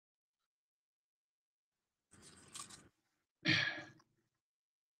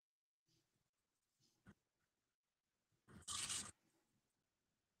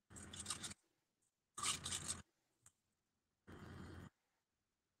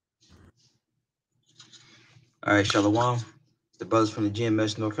All right, Shalom. It's the brothers from the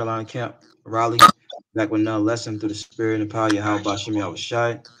GMS North Carolina camp, Raleigh, back with another lesson through the spirit and power of Yahweh Bashim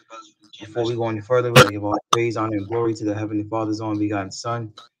Yahushai. Before we go any further, we got to give all praise, honor, and glory to the Heavenly Father's only begotten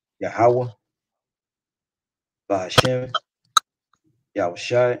Son, Yahweh, Bahashim,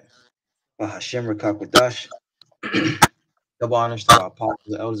 Yahushai, Bahashim Rakakwadash. Double honors to our apostles,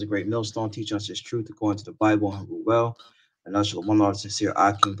 the elders, a great millstone, teaching us his truth according to the Bible and rule well. And us shall one Lord sincere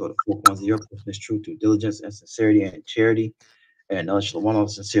Akim, throw the four corners of your Christmas truth through diligence and sincerity and charity. And us one of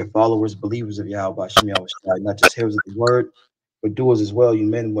the sincere followers, believers of Yahweh Hashem Yahweh Shai, not just hearers of the word, but doers as well, you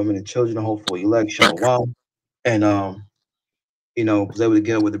men, women, and children, and hopefully elect, Shalom. And was able to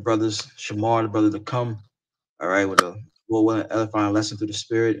get up with the brothers, Shamar, the brother to come, all right, with a well edifying lesson through the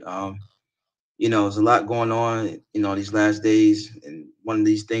spirit. There's a lot going on, these last days, and one of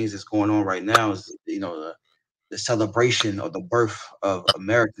these things that's going on right now is, the celebration of the birth of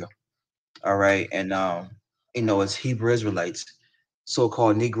America. All right. And it's Hebrew Israelites,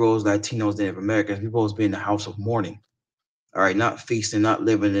 so-called Negroes, Latinos, Native Americans. We're supposed to be in the house of mourning. All right, not feasting, not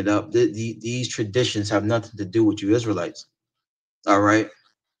living it up. These traditions have nothing to do with you Israelites. All right.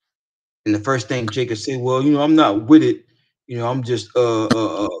 And the first thing Jacob said, well, I'm not with it. I'm just going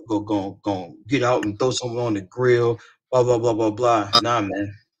get out and throw something on the grill, blah blah blah blah blah. Nah,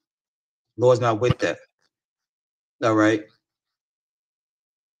 man. Lord's not with that. All right.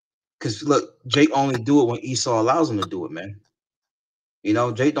 Because look, Jake only do it when Esau allows him to do it, man.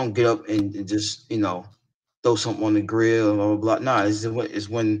 Jake don't get up and just, throw something on the grill, blah, blah, blah. Nah, it's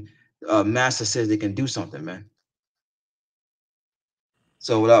when Master says they can do something, man.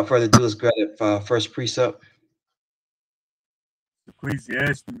 So without further ado, let's grab it first precept.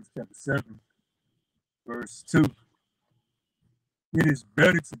 Ecclesiastes chapter 7, verse 2. It is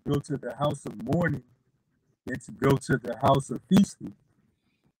better to go to the house of mourning than to go to the house of feasting.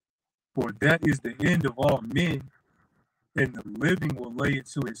 For that is the end of all men, and the living will lay it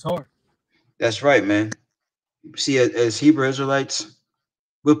to his heart. That's right, man. See, as Hebrew Israelites,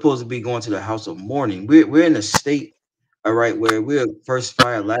 we're supposed to be going to the house of mourning. We're in a state, all right, where we're first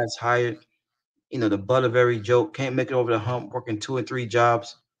fired, last hired, the butt of every joke, can't make it over the hump, working 2 and 3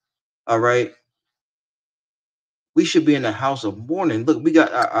 jobs. All right. We should be in the house of mourning. Look, we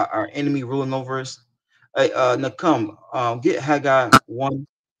got our enemy ruling over us. Hey, now come, get Haggai 1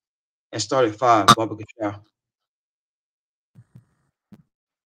 and start at 5, Baba Kachau.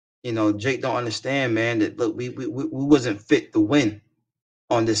 Jake don't understand, man, that look, we wasn't fit to win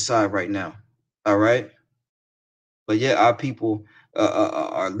on this side right now. All right. But yeah, our people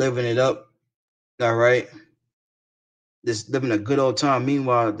are living it up. All right. Just living a good old time.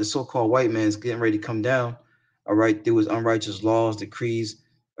 Meanwhile, the so-called white man's getting ready to come down. All right. Through his unrighteous laws, decrees.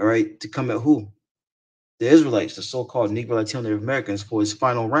 All right. To come at who? The Israelites, the so-called Negro Latino Native Americans, for his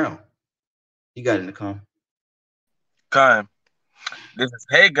final round. You got it in the com. Khan. This is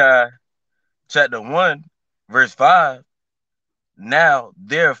Haggai, chapter 1, verse 5. Now,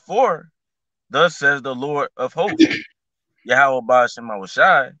 therefore, thus says the Lord of hosts, Yahweh Ba'ashem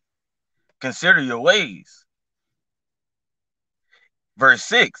Yahushai, consider your ways. Verse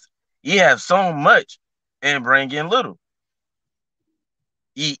 6. Ye have sown much and bring in little.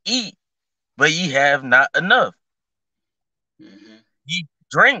 Ye eat, but ye have not enough. Mm-hmm. Ye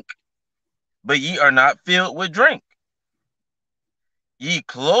drink, but ye are not filled with drink. Ye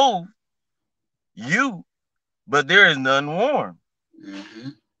clothe you, but there is none warm. Mm-hmm.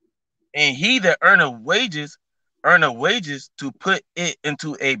 And he that earneth wages to put it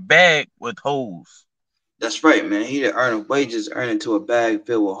into a bag with holes. That's right, man. He that earneth wages earn into a bag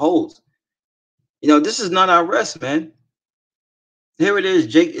filled with holes. This is not our rest, man. Here it is.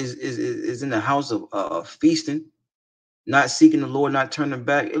 Jake is in the house of feasting, not seeking the Lord, not turning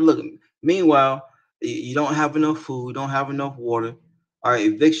back. And look, meanwhile, you don't have enough food, don't have enough water. All right,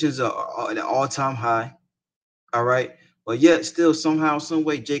 evictions are at an all-time high. All right, but yet still somehow, some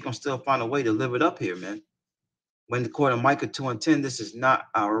way, Jake can still find a way to live it up here, man. When according to Micah 2 and 10, this is not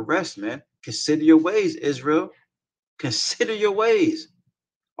our rest, man. Consider your ways, Israel. Consider your ways.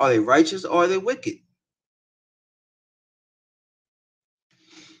 Are they righteous or are they wicked?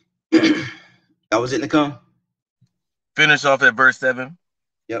 That was it, Nakum. Finish off at verse 7.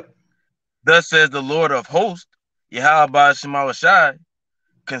 Yep. Thus says the Lord of hosts, Yahweh Ba'ashem Yahushai,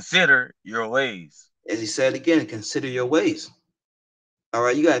 consider your ways. As he said again, consider your ways. All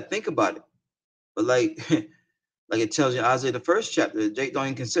right, you got to think about it. But like it tells you in Isaiah the first chapter, Jake don't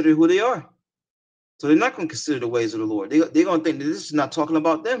even consider who they are. So they're not going to consider the ways of the Lord. They're going to think that this is not talking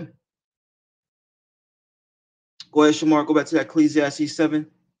about them. Go ahead, Shamar. Go back to that Ecclesiastes 7.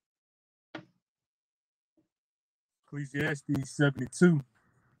 Ecclesiastes 72,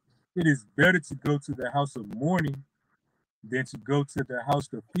 It is better to go to the house of mourning than to go to the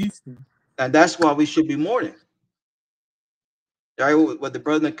house of feasting. And that's why we should be mourning. All right, what the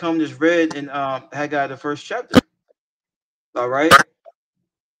brother that come just read in Haggai the first chapter. All right,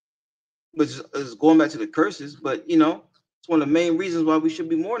 which is going back to the curses, but it's one of the main reasons why we should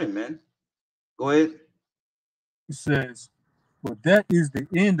be mourning, man. Go ahead. It says, "For that is the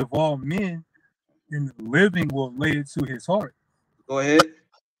end of all men, and the living will lay it to his heart. Go ahead.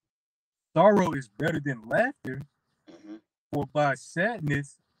 Sorrow is better than laughter, Hmm. for by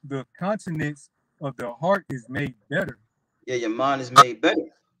sadness the countenance of the heart is made better." Yeah, your mind is made better.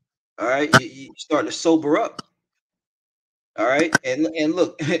 All right, you start to sober up. All right, and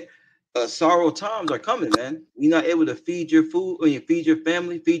look, sorrow times are coming, man. You're not able to feed your food, or you feed your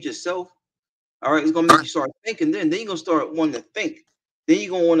family, feed yourself. All right, it's gonna make you start thinking. Then you're gonna start wanting to think. Then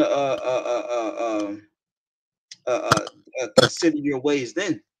you're gonna want to consider your ways.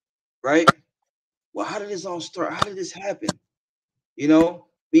 Then, right? Well, how did this all start? How did this happen?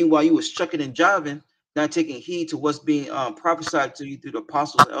 Meanwhile, you was chucking and jiving, not taking heed to what's being prophesied to you through the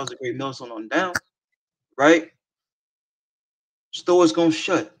apostles, elders, great millstone on down. Right? Stores gonna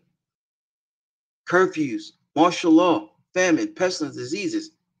shut. Curfews, martial law, famine, pestilence,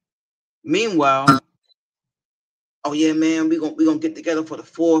 diseases. Meanwhile, oh yeah, man, we gonna get together for the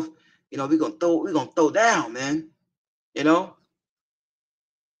fourth. We gonna throw down, man. You know,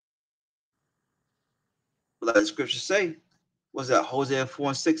 but like the scriptures say, was that Hosea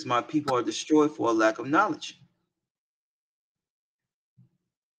 4:6? My people are destroyed for a lack of knowledge.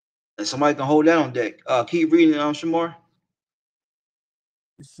 And somebody can hold that on deck. Keep reading, Shamar.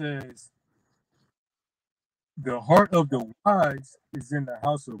 It says, "The heart of the wise is in the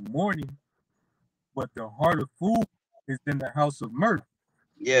house of mourning, but the heart of fools is in the house of mirth."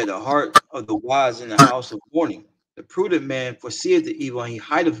 Yeah, the heart of the wise in the house of mourning. The prudent man foreseeth the evil and he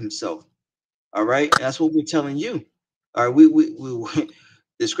hideth himself. All right, and that's what we're telling you. All right, we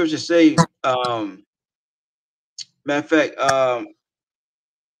the scriptures say, matter of fact,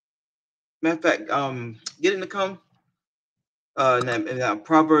 getting to come. And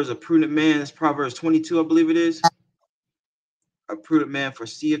Proverbs, a prudent man. That's Proverbs 22, I believe it is. A prudent man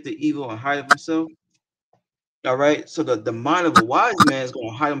foreseeth the evil and hideth himself. All right. So the mind of a wise man is going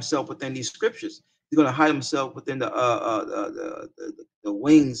to hide himself within these scriptures. He's going to hide himself within the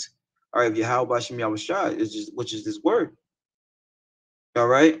wings. All right, of Yahweh Shem Yahushua, which is this word. All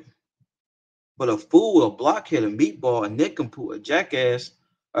right. But a fool, a blockhead, a meatball, a nincompoop, a jackass,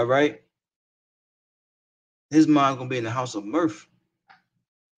 all right, his mind gonna be in the house of mirth.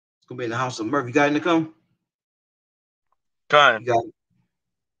 It's gonna be in the house of mirth. You got it to come? Con. You got it.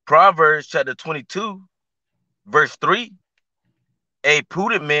 Proverbs chapter 22, verse 3. A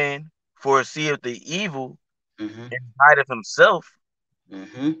prudent man foreseeth the evil Mm-hmm. and hideth himself,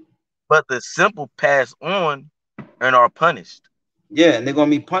 Mm-hmm. but the simple pass on and are punished. Yeah, and they're gonna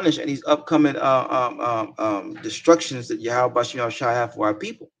be punished in these upcoming destructions that Yahweh Shem Yahushua have for our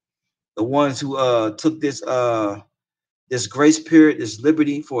people. The ones who took this grace period, this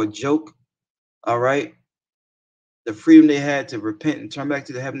liberty for a joke. All right. The freedom they had to repent and turn back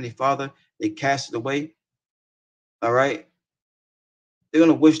to the Heavenly Father, they cast it away. All right. They're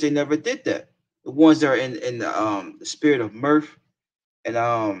gonna wish they never did that. The ones that are in the spirit of mirth, and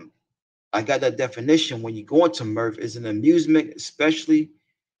I got that definition. When you go into mirth, is an amusement, especially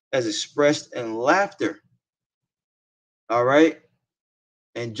as expressed in laughter. All right.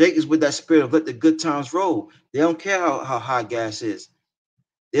 And Jake is with that spirit of let the good times roll. They don't care how high gas is.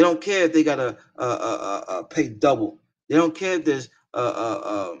 They don't care if they gotta pay double. They don't care if there's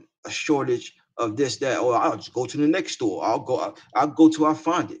a shortage of this, that. Or I'll just go to the next store. I'll go till I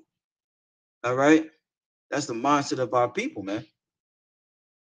find it. All right. That's the mindset of our people, man.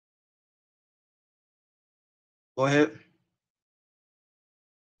 Go ahead.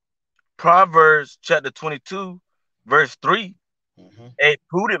 Proverbs chapter 22, verse 3. Hmm. A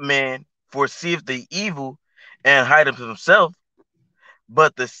prudent man foreseeth the evil and hideth himself,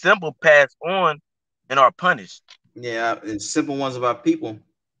 but the simple pass on and are punished. Yeah, and simple ones of our people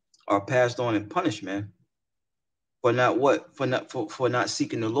are passed on and punished, man, for not what? For not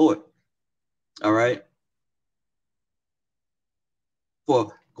seeking the Lord. All right.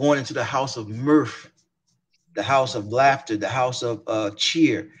 For going into the house of mirth, the house of laughter, the house of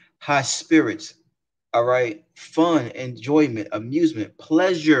cheer, high spirits. All right. Fun, enjoyment, amusement,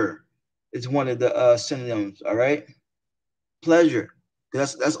 pleasure is one of the synonyms. All right. Pleasure.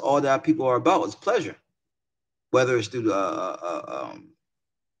 That's all that people are about is pleasure. Whether it's through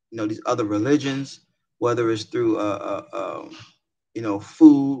these other religions, whether it's through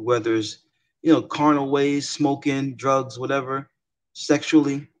food, whether it's carnal ways, smoking, drugs, whatever,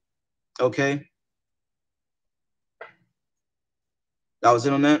 sexually. Okay, that was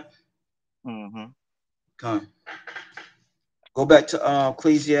it on that. Mm-hmm. Come. Go back to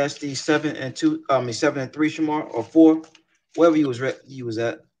Ecclesiastes 7 and 2. I mean 7 and 3, Shamar, or 4, wherever you was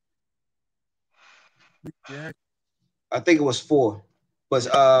at. Yeah, I think it was 4. Was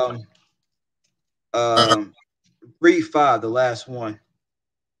um read 5, the last one.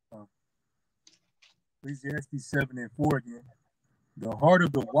 uh, Ecclesiastes 7 and 4 again. The heart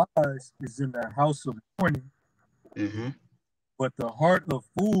of the wise is in the house of mourning, Mm-hmm. but the heart of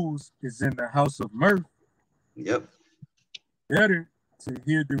fools is in the house of mirth. Yep. Better to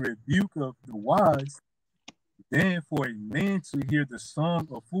hear the rebuke of the wise than for a man to hear the song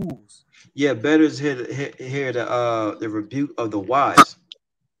of fools. Yeah, better is hear the rebuke of the wise,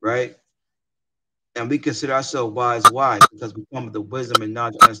 right? And we consider ourselves wise. Why? Because we come with the wisdom and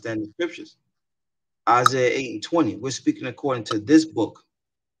knowledge to understand the scriptures. Isaiah 8 and 20. We're speaking according to this book.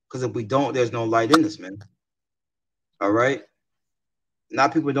 Because if we don't, there's no light in us, man. All right. Now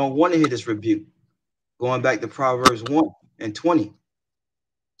people don't want to hear this rebuke. Going back to Proverbs 1 and 20,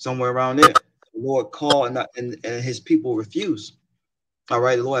 somewhere around there. The Lord called and his people refused. All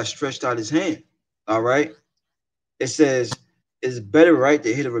right. The Lord has stretched out his hand. All right. It says it's better, right,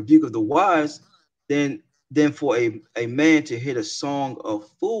 to hear the rebuke of the wise than for a man to hear the song of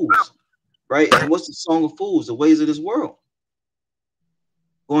fools. Right. And what's the song of fools? The ways of this world.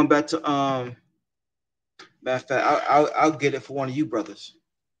 Going back to matter of fact, I'll get it for one of you brothers.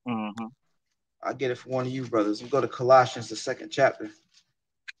 Mm-hmm. I'll get it for one of you brothers. We go to Colossians, the 2nd chapter.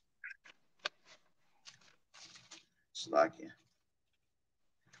 Slack.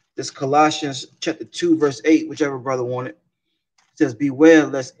 This Colossians chapter 2, verse 8, whichever brother wanted. It says, beware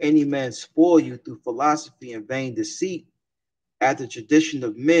lest any man spoil you through philosophy and vain deceit, after the tradition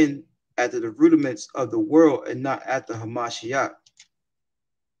of men, after the rudiments of the world, and not after Hamashiach.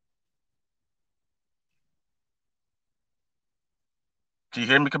 Can you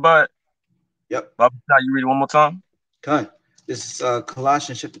hear me, Kabad? Yep. Bob, you read it one more time? Come. This is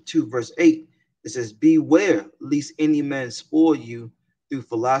Colossians chapter 2, verse 8. It says, beware lest any man spoil you through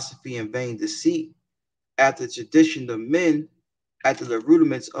philosophy and vain deceit, after the tradition of men, after the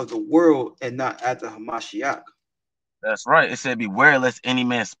rudiments of the world, and not after Hamashiach. That's right. It said, beware lest any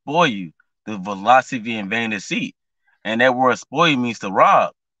man spoil you through philosophy and vain deceit. And that word spoil means to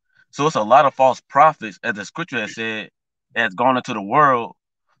rob. So it's a lot of false prophets, as the scripture has said, that's gone into the world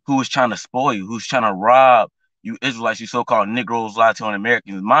who is trying to spoil you, who's trying to rob you Israelites, you so-called Negroes, Latino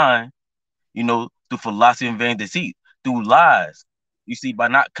Americans mind, through philosophy and vain deceit, through lies. You see, by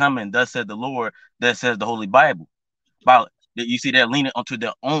not coming, thus said the Lord, thus says the Holy Bible. By you see, they're leaning onto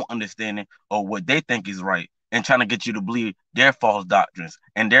their own understanding of what they think is right and trying to get you to believe their false doctrines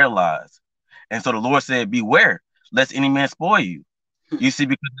and their lies. And so the Lord said, beware, lest any man spoil you. You see,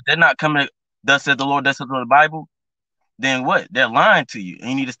 because if they're not coming, thus said the Lord, thus said the Bible, then what? They're lying to you,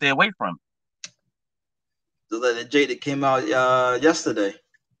 and you need to stay away from The letter J that came out yesterday.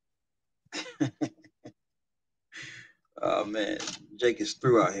 Oh man, Jake is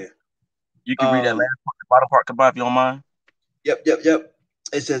through out here. You can read that Um, last part, the bottom part, Kabah, if you don't mind. yep.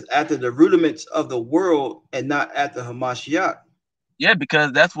 It says after the rudiments of the world and not after Hamashiach. Yeah,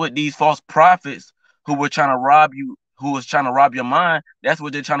 because that's what these false prophets who were trying to rob you, who was trying to rob your mind, that's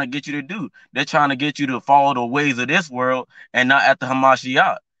what they're trying to get you to do. They're trying to get you to follow the ways of this world and not after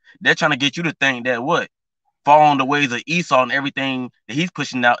Hamashiach. They're trying to get you to think that what? Following the ways of Esau and everything that he's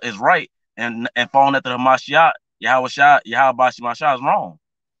pushing out is right, and following after the Hamashiach, Yahweh Shah is wrong.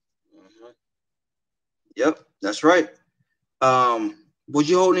 Mhm. Yep, that's right. Would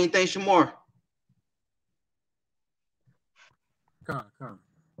you hold anything, Shamar? Come.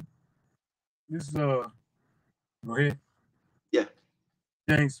 This go ahead. Yeah,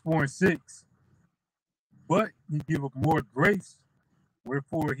 James 4 and 6. But he giveth more grace,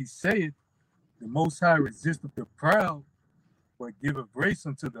 wherefore he saith, the Most High resisteth the proud, but giveth grace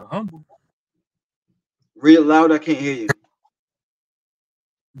unto the humble. read it loud. I can't hear you.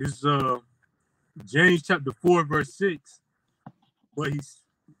 This James chapter 4, verse 6.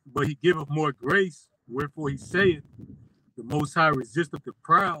 But he giveth more grace, wherefore he saith, the Most High resisteth the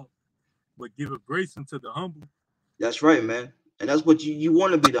proud, but giveth grace unto the humble. That's right, man. And that's what you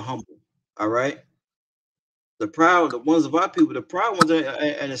want to be, the humble. All right. The proud, the ones of our people, the proud ones are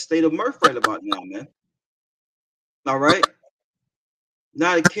in a state of mirth right about now, man. All right.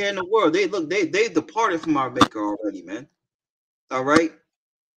 Not a care in the world. They departed from our maker already, man. All right.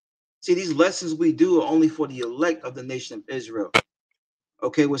 See, these lessons we do are only for the elect of the nation of Israel.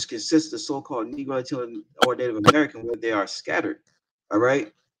 Okay, which consists of so-called Negro, Latino, or Native American, where they are scattered. All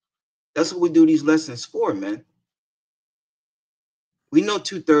right. That's what we do these lessons for, man. We know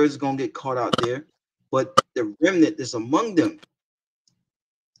 2/3 is gonna get caught out there, but the remnant that's among them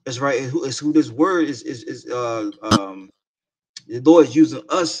is right. Is who this word is. The Lord is using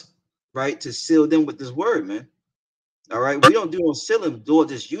us, right, to seal them with this word, man. All right, we don't do no sealing. The Lord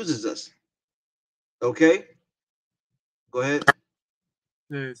just uses us. Okay, go ahead.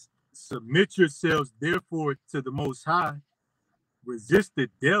 Says, submit yourselves therefore to the Most High, resist the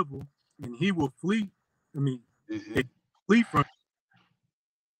devil, and he will flee. I mean, Mm-hmm. it flee from.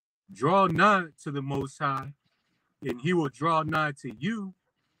 Draw nigh to the Most High, and he will draw nigh to you.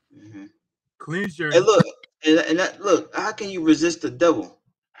 Mm-hmm. Cleanse your And look, look. How can you resist the devil,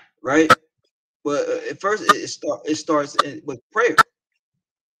 right? Well, at first it starts with prayer.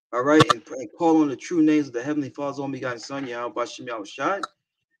 All right, and call on the true names of the heavenly Father's only begotten Son, Yahweh Bashem Yahushai.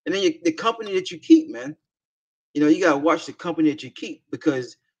 And then the company that you keep, man. You gotta watch the company that you keep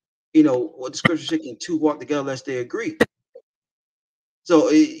because what the scripture said, can two walk together lest they agree. So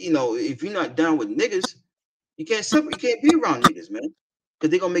if you're not down with niggas, you can't separate. You can't be around niggas, man, because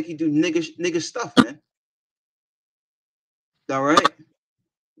they're gonna make you do nigga stuff, man. All right,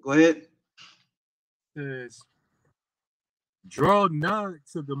 go ahead. says, draw nigh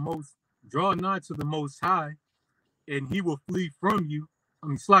to the most, draw nigh to the Most High, and he will flee from you. I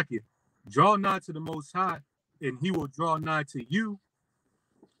mean, slack it. Draw nigh to the Most High, and he will draw nigh to you.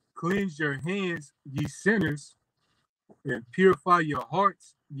 Cleanse your hands, ye sinners, and purify your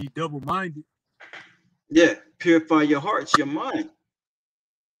hearts, ye double-minded. Yeah, purify your hearts, your mind.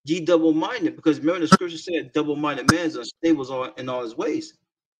 Ye double-minded, because remember the scripture said, double-minded man is unstable in all his ways,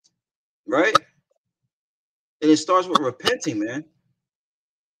 right? And it starts with repenting, man.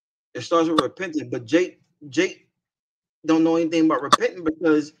 It starts with repenting. But Jake don't know anything about repenting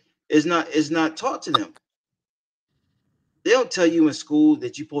because it's not taught to them. They don't tell you in school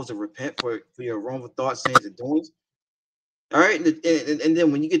that you're supposed to repent for your wrongful thoughts, sayings, and doings. All right, and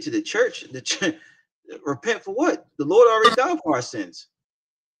then when you get to the church, repent for what? The Lord already died for our sins.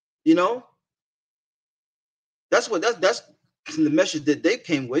 You know, that's the message that they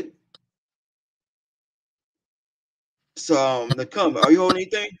came with. So the come, are you holding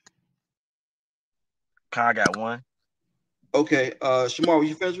anything? I got one. Okay, Shamar, were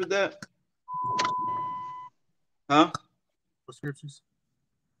you finished with that? Huh? Scriptures.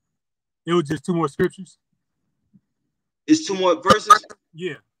 It was just two more scriptures. It's two more verses.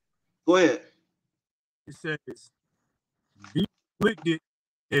 Yeah. Go ahead. It says, be afflicted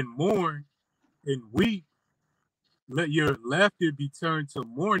and mourn and weep. Let your laughter be turned to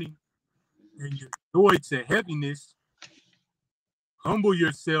mourning and your joy to heaviness. Humble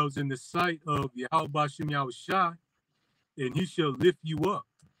yourselves in the sight of Yahweh Bashem Yahushai, and he shall lift you up.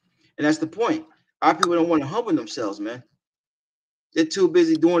 And that's the point. Our people don't want to humble themselves, man. They're too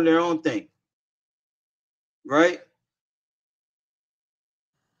busy doing their own thing, right?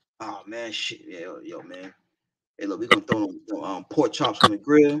 Oh man, shit, yeah, yo, man. Hey, look, we're gonna throw them pork chops on the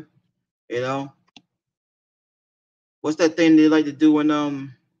grill. You know, what's that thing they like to do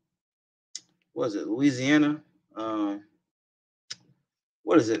in what is it, Louisiana? Um,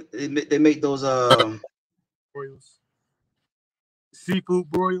 what is it? They make those Broils.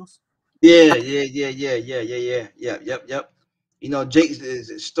 Seafood broils. Yep. Jake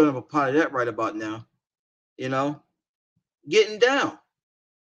is stirring up a pot of that right about now. You know, getting down,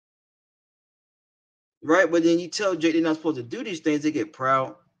 right? But then you tell Jake they're not supposed to do these things, they get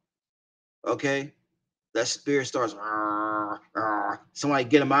proud. Okay, that spirit starts. Somebody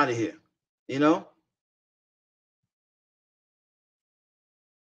get him out of here. You know.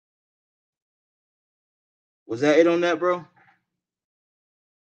 Was that it on that, bro?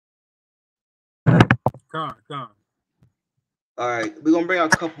 Con. All right, we're gonna bring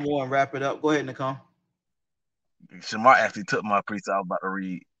out a couple more and wrap it up. Go ahead, Nicole. Shamar actually took my priest I was about to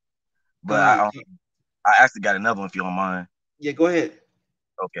read, but Con, I actually got another one if you don't mind. yeah, go ahead.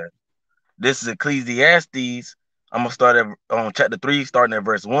 Okay. This is Ecclesiastes. I'm gonna start at on chapter 3, starting at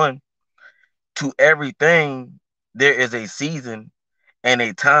verse 1. To everything there is a season and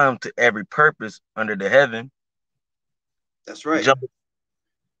a time to every purpose under the heaven. That's right. Jump.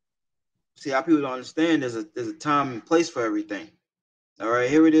 See, how people don't understand there's a time and place for everything. All right,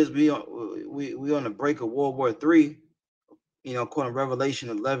 here it is. We on the break of World War III. According to Revelation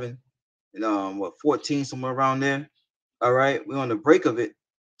 11 and 14, somewhere around there. All right, we're on the break of it,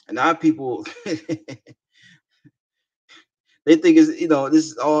 and our people they think this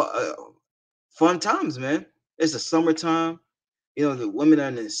is all fun times, man. It's the summertime. The women are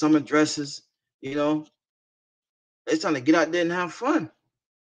in the summer dresses. It's time to get out there and have fun.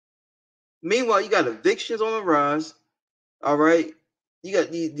 Meanwhile, you got evictions on the rise. All right, you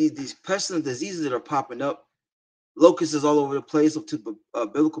got these pestilent diseases that are popping up. Locusts is all over the place up to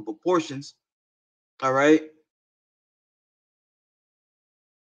biblical proportions. All right.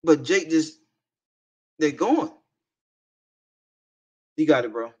 But Jake just, they're gone. You got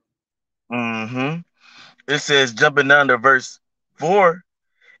it, bro. Mm-hmm. It says, jumping down to verse 4,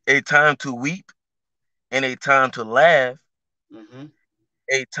 a time to weep and a time to laugh, Mm-hmm.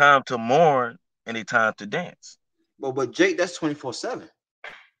 a time to mourn and a time to dance. But Jake, that's 24/7.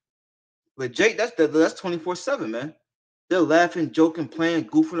 But Jake, that's 24/7, man. They're laughing, joking, playing,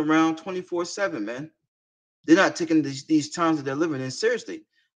 goofing around 24/7, man. They're not taking these times that they're living in seriously.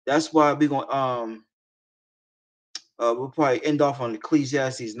 That's why we're going we'll probably end off on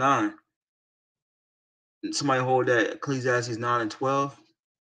Ecclesiastes 9. Somebody hold that Ecclesiastes 9 and 12.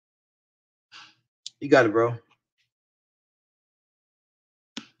 You got it, bro.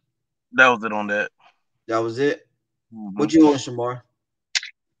 That was it on that. That was it. Mm-hmm. What you on, Shamar?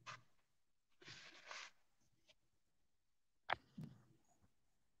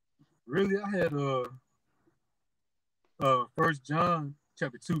 Really, I had First John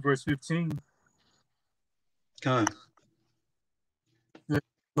chapter 2 verse 15. Come. Says,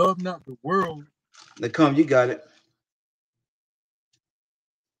 love not the world. Come, you got it.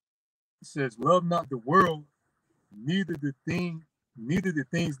 It says, love not the world, neither the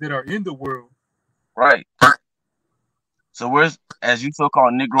things that are in the world. Right. So where's, as you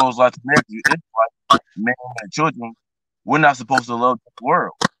so-called Negroes like America, you Israelites, men and children, we're not supposed to love this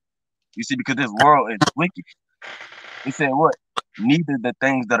world. You see, because this world is wicked. He said what? Neither the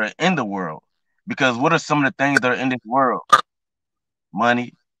things that are in the world. Because what are some of the things that are in this world?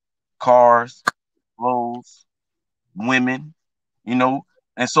 Money, cars, clothes, women, you know,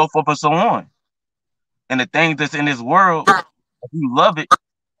 and so forth and so on. And the things that's in this world, if you love it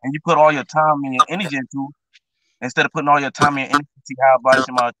and you put all your time and your energy into it, instead of putting all your time and your energy to how about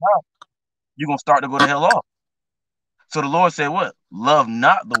Shema time, you're gonna start to go to hell off. So the Lord said what? Love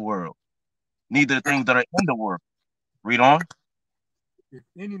not the world, neither the things that are in the world. Read on. If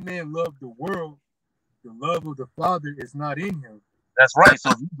any man love the world, the love of the Father is not in him. That's right.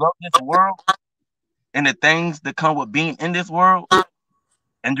 So if you love this world and the things that come with being in this world,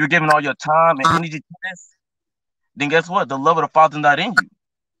 and you're giving all your time and energy to this, then guess what? The love of the Father's not in you.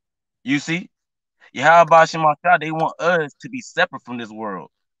 You see? Yahweh Shema Shah, they want us to be separate from this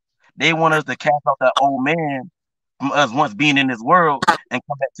world. They want us to cast out that old man from us once being in this world and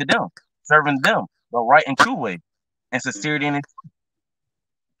come back to them, serving them the right and true way, and sincerity and It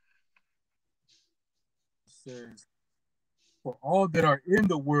says, for all that are in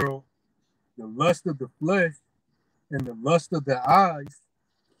the world, the lust of the flesh and the lust of the eyes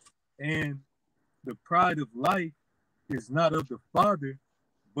and the pride of life is not of the Father,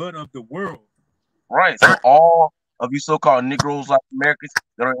 but of the world. right. So all of you so-called Negroes like Americans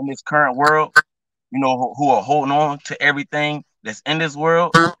that are in this current world, you know, who are holding on to everything that's in this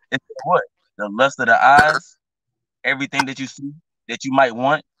world, it's what? The lust of the eyes, everything that you see that you might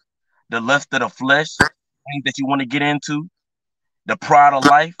want, the lust of the flesh, things that you want to get into, the pride of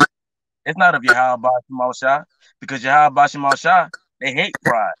life. It's not of Yahweh Shah, because Yahweh Shah, they hate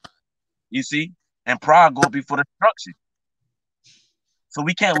pride, you see, and pride go before destruction. So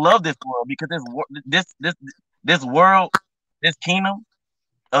we can't love this world because this world, this kingdom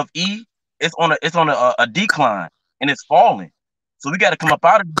of E, it's on a decline and it's falling. So we got to come up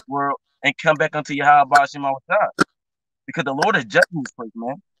out of this world and come back unto Yahweh Shah, because the Lord is judging this place,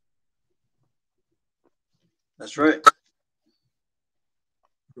 man. That's right.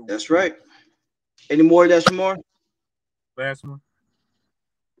 That's right. Any more of that, Shamar? Last one.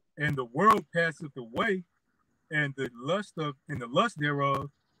 And the world passeth away, and the lust thereof,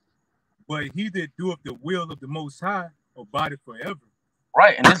 but he that doeth the will of the Most High abideth forever.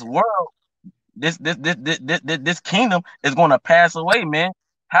 Right, and this world, this kingdom is going to pass away, man.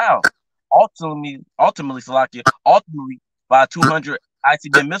 How? Ultimately, Salakia, ultimately by 200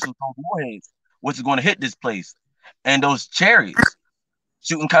 ICBM missiles on warheads, which is going to hit this place, and those chariots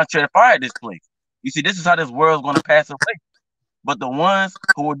shooting concentrated fire at this place. You see, this is how this world is going to pass away. But the ones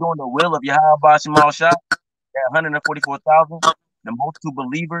who were doing the will of Yahweh Shemal Shah, that 144,000, the multitude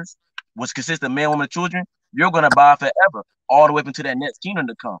believers, which consists of men, women, and children, you're going to abide forever, all the way up into that next kingdom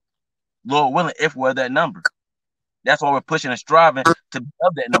to come. Lord willing, if we're that number. That's why we're pushing and striving to be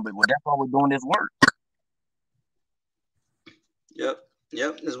of that number. Well, that's why we're doing this work. Yep.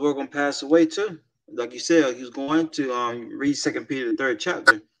 Yep. This world gonna pass away too. Like you said, he was going to read Second Peter the third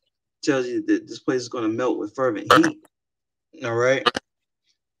chapter. Tells you that this place is gonna melt with fervent heat. All right.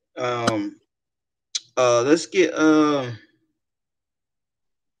 Um let's get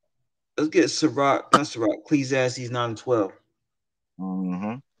Sirach, not Sirach, Ecclesiastes 9 and 12.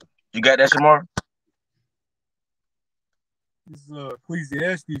 Mm-hmm. You got that, Shamar? This is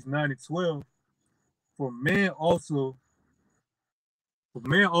Ecclesiastes 9:12. For man also,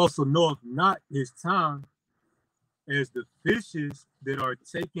 knoweth not his time, as the fishes that are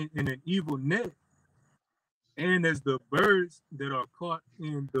taken in an evil net, and as the birds that are caught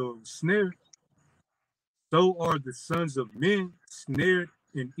in the snare, so are the sons of men snared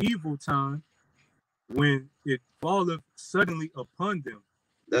in evil time, when it falleth suddenly upon them.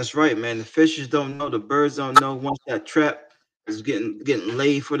 That's right, man. The fishes don't know, the birds don't know. Once that trap is getting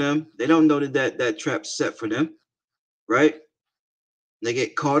laid for them, they don't know that trap's set for them, right? They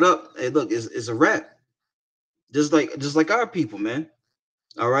get caught up. Hey, look, it's a wrap. Just like our people, man.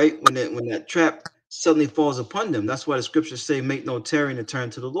 All right, when that trap suddenly falls upon them, that's why the scriptures say, "Make no tarrying to turn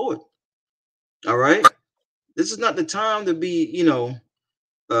to the Lord." All right, this is not the time to be,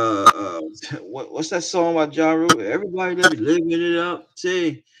 what's that song by Ja Rule? Everybody that be living it up,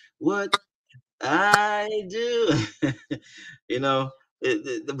 say what I do. you know,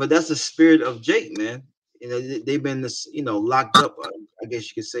 but that's the spirit of Jake, man. They've been this, locked up. I guess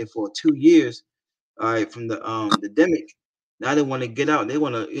you could say for 2 years. All right, from the demic. Now they want to get out. They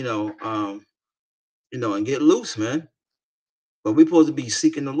want to, and get loose, man. But we're supposed to be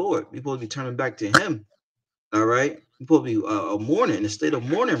seeking the Lord. We're supposed to be turning back to Him. All right, we're supposed to be mourning, in a state of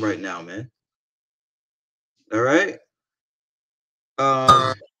mourning right now, man. All right.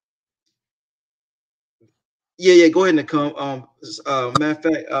 Um. Yeah. Go ahead and come. Matter of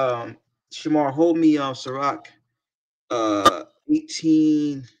fact, Shamar, hold me, Sirach,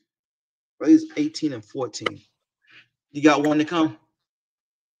 18. What is 18 and 14? You got one to come?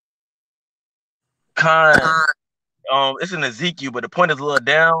 Kind. It's in Ezekiel, but the point is a little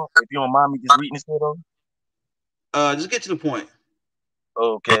down. If you don't mind me just reading this though. Just get to the point.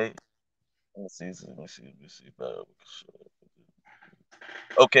 Okay. Let me see.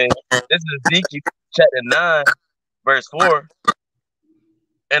 Okay. This is Ezekiel chapter 9, verse 4.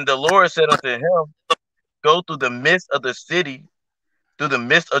 And the Lord said unto him, go through the midst of the city, through the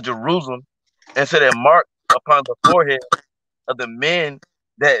midst of Jerusalem, and set a mark upon the forehead of the men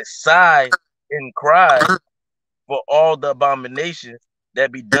that sigh and cry for all the abominations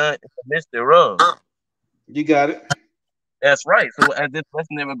that be done in the midst thereof. You got it. That's right. So as this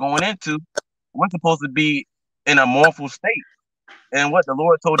lesson that we're going into, we're supposed to be in a mournful state. And what the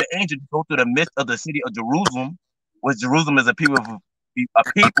Lord told the angel to go through the midst of the city of Jerusalem, which Jerusalem is a people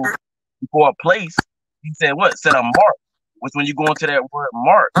before a place. He said, what? Set a mark. Which when you go into that word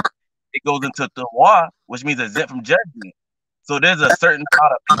mark, it goes into Tawah, which means exempt from judgment. So there's a certain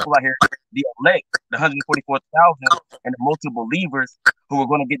amount of people out here, the elect, the 144,000, and the multiple believers who are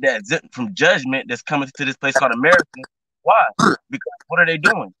going to get that exempt from judgment that's coming to this place called America. Why? Because what are they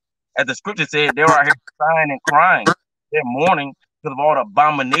doing? As the scripture said, they were out here sighing and crying. They're mourning because of all the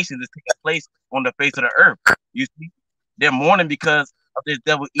abominations that's taking place on the face of the earth. You see, they're mourning because of this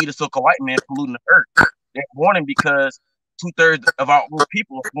devil eater so-called white man polluting the earth. They're mourning because 2/3 of our own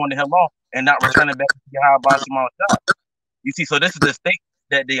people are going to hell off and not returning back to Yahweh Shema God. You see, so this is the state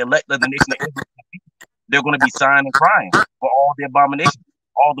that the elect of the nation of Israel, they're going to be sighing and crying for all the abominations,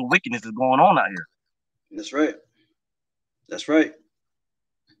 all the wickedness is going on out here. That's right. That's right.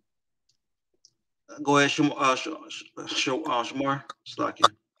 Go ahead, Shamar. Slack you.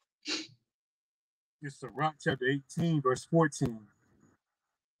 It's Sirach chapter 18, verse 14.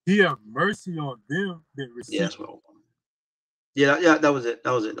 He have mercy on them that receive. Yeah, that's what I want. Yeah. That was it.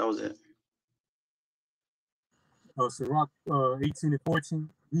 That was it. Sirach 18 and 14.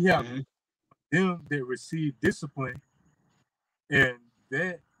 He have Mm-hmm. them that receive discipline, and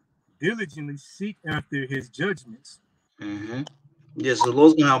that diligently seek after his judgments. Mm-hmm. Yes, the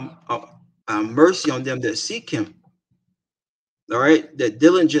Lord's gonna have mercy on them that seek Him. All right, that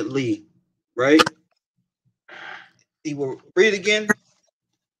diligently, right? He will read again.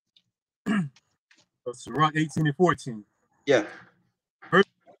 Sirach 18 and 14. Yeah.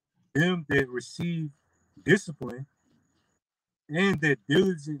 Them that receive discipline, and that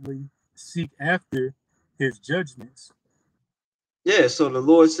diligently seek after his judgments. Yeah. So the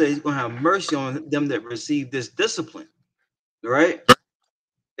Lord says He's gonna have mercy on them that receive this discipline. All right.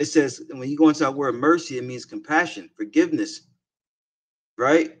 It says when you go into that word mercy, it means compassion, forgiveness,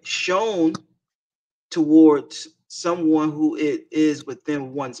 right? Shown towards someone who it is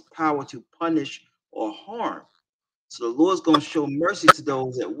within one's power to punish or harm. So the Lord's going to show mercy to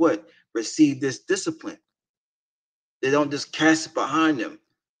those that what receive this discipline. They don't just cast it behind them,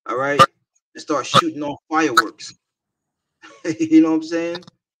 all right, and start shooting off fireworks. You know what I'm saying?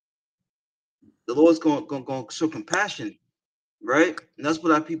 The Lord's going to show compassion, right? And that's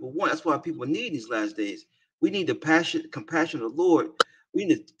what our people want. That's what our people need these last days. We need the compassion of the Lord. We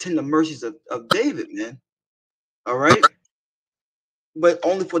need to tend the mercies of David, man. All right. but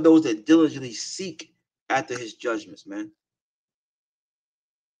only for those that diligently seek after his judgments, man.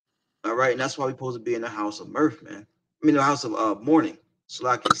 All right, and that's why we're supposed to be in the house of mirth, man. I mean, the house of mourning. So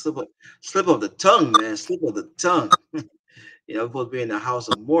like slip of the tongue, man. Slip of the tongue. We're supposed to be in the house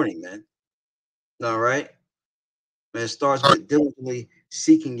of mourning, man. All right, and it starts with diligently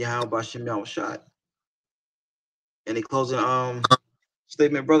seeking Yahweh Bashem Yahweh Shai. Any closing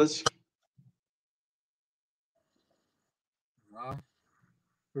statement, brothers? Uh,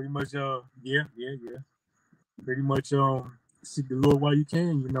 Pretty much, yeah. Pretty much, seek the Lord while you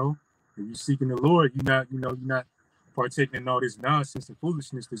can. If you're seeking the Lord, you're not partaking in all this nonsense and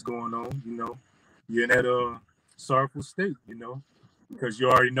foolishness that's going on. You're in that sorrowful state. Because you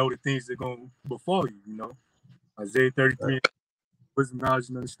already know the things that are going to befall you. Isaiah 33, wisdom, knowledge,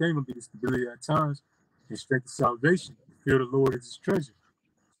 and understanding will be the stability at times and strength of salvation. Fear the Lord is his treasure.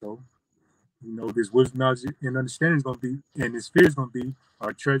 So, this wisdom, knowledge, and understanding is going to be, and this fear is going to be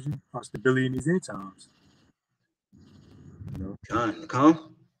our treasure, our stability in these end times.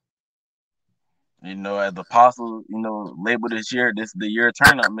 Come. As the apostle, labeled this year, this is the year of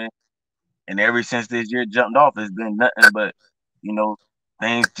turn up, man. And ever since this year jumped off, it's been nothing but, you know,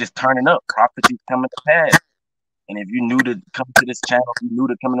 things just turning up, prophecies coming to pass. And if you new to come to this channel, you new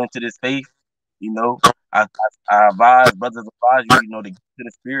to coming into this faith, you know, I advise, brothers advise you, to get to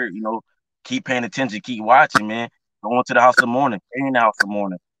the spirit, keep paying attention, keep watching, man. Go into the house of mourning, stay in the house of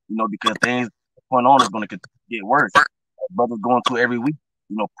mourning, because things going on is going to continue to get worse. Brothers going to every week,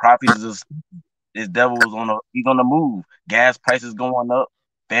 prophets is this devil is he's on the move. Gas prices going up,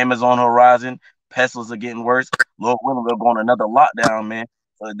 famine's on the horizon, pestilence are getting worse. Lord willing, we'll go on another lockdown, man.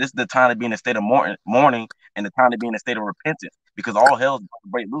 So this is the time to be in a state of mourning and the time to be in a state of repentance because all hell's about to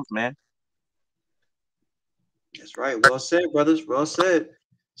break loose, man. That's right. Well said, brothers. Well said.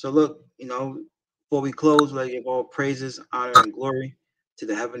 So look, before we close, let give all praises, honor, and glory to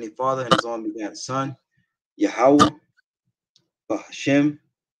the Heavenly Father and His only begotten Son, Yahweh, Bahashem,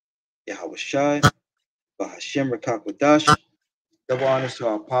 Yahweh Shai, Bahashem Rakakwadash. Double honors to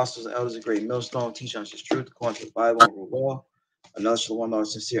our apostles and elders of Great Millstone, teaching us His truth according to the Bible and rule well. Another shalom, our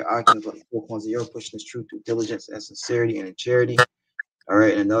sincere icons of the 4.0, pushing this truth through diligence and sincerity and in charity. All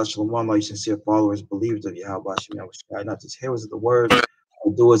right, and another shalom, all you sincere followers, believers of Yahweh Hashem Yahweh Shai, not just hearers of the word,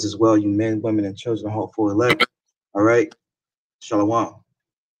 but doers as well, you men, women, and children, hopeful elect. All right, shalom.